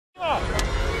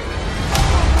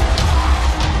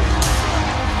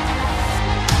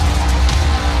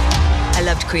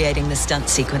loved creating the stunt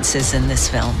sequences in this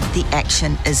film. The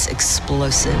action is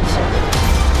explosive.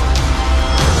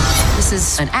 This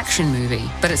is an action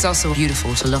movie, but it's also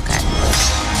beautiful to look at.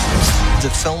 The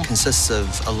film consists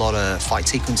of a lot of fight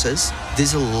sequences.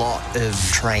 There's a lot of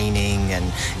training and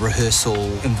rehearsal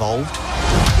involved.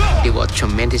 They were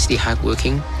tremendously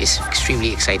hardworking. It's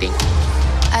extremely exciting.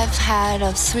 I've had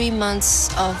 3 months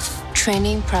of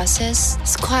training process.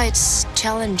 It's quite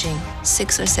challenging,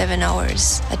 6 or 7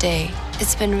 hours a day.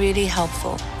 It's been really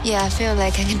helpful. Yeah, I feel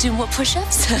like I can do more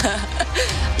push-ups.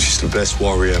 She's the best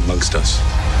warrior amongst us.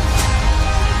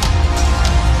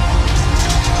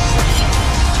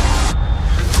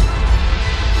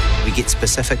 We get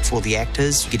specific for the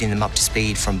actors, getting them up to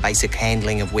speed from basic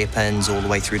handling of weapons all the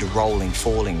way through to rolling,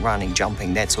 falling, running,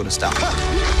 jumping, that sort of stuff.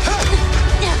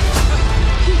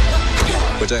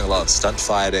 We're doing a lot of stunt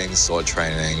fighting, sword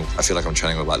training. I feel like I'm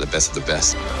training with like the best of the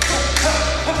best.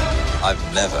 I've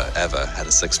never, ever had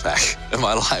a six-pack in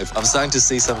my life. I'm starting to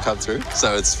see some come through,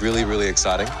 so it's really, really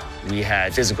exciting. We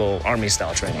had physical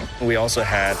army-style training. We also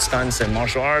had stunts and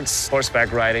martial arts,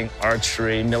 horseback riding,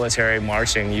 archery, military,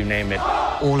 marching, you name it.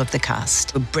 All of the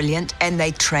cast were brilliant, and they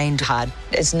trained hard.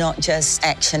 It's not just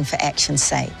action for action's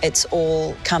sake. It's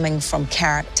all coming from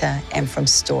character and from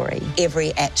story.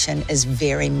 Every action is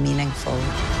very meaningful.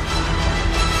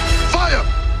 Fire!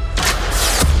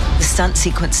 The stunt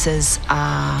sequences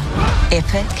are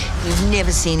epic. You've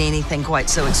never seen anything quite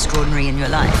so extraordinary in your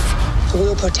life.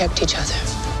 We'll protect each other.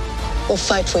 We'll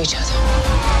fight for each other.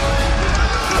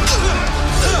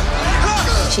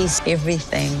 She's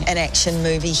everything an action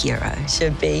movie hero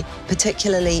should be,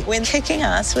 particularly when kicking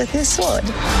ass with her sword.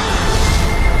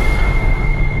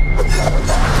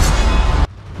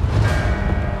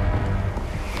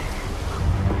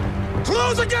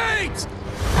 Close the gates!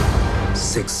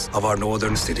 6 of our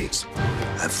northern cities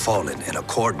have fallen in a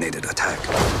coordinated attack.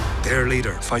 Their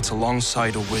leader fights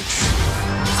alongside a witch.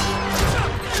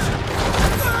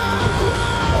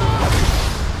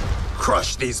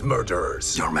 Crush these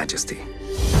murderers. Your Majesty.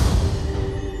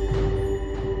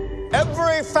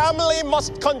 Every family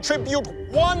must contribute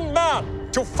 1 man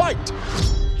to fight.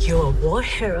 You're a war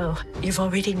hero. You've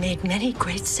already made many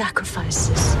great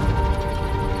sacrifices.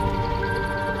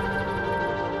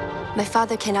 My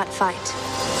father cannot fight,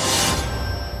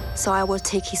 so I will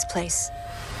take his place.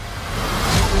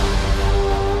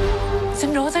 The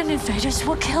northern invaders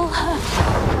will kill her.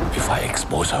 If I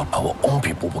expose her, our own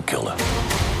people will kill her.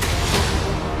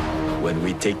 When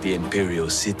we take the Imperial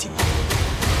City,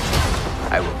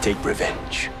 I will take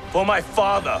revenge. For my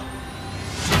father!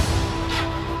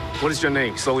 What is your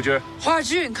name, soldier? Hua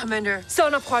Jun, Commander,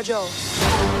 son of Hua Zhou.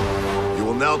 You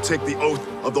will now take the oath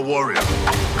of the warrior.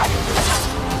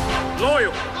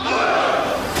 Loyal.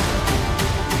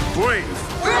 Brave.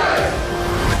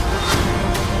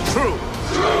 True.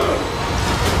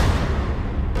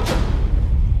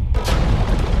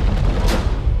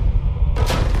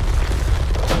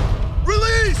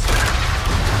 Release!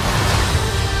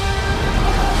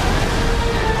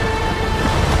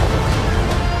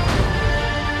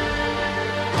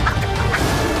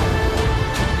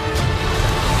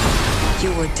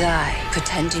 You will die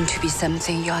pretending to be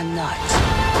something you are not.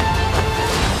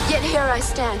 Yet here I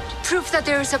stand, proof that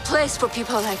there is a place for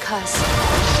people like us.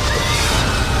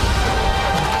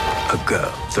 A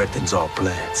girl threatens our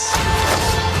plans.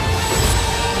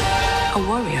 A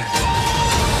warrior.